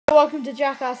Welcome to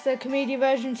Jackass, the comedian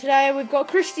version. Today we've got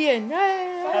Christian.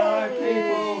 Hey! Hello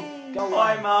people. Go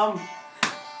Hi Mum.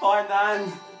 Hi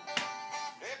Nan.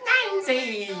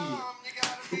 Nancy.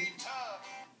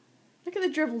 Look at the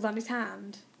dribble down his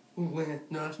hand. No,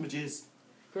 that's my jizz.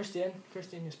 Christian,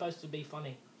 you're supposed to be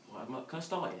funny. Right, can I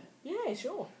start it? Yeah,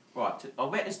 sure. Right, I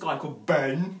met this guy called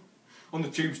Ben on the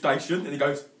tube station, and he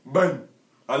goes, Ben,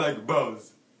 I like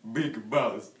buzz, big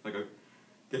buzz. I go,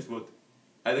 guess what?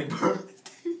 I like buzz.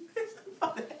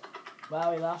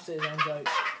 Wow, he laughs at his own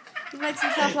jokes. He makes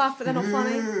himself laugh, but they're not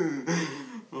funny.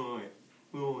 Right.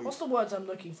 What's the words I'm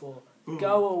looking for?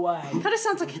 Go away. Kind of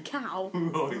sounds like a cow.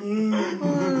 Right,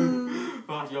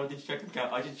 I did shag a cow.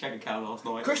 I did shag a cow last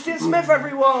night. Christian Smith,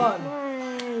 everyone!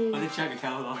 I did shag a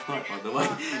cow last night, by the way.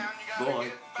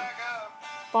 Bye.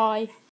 Bye.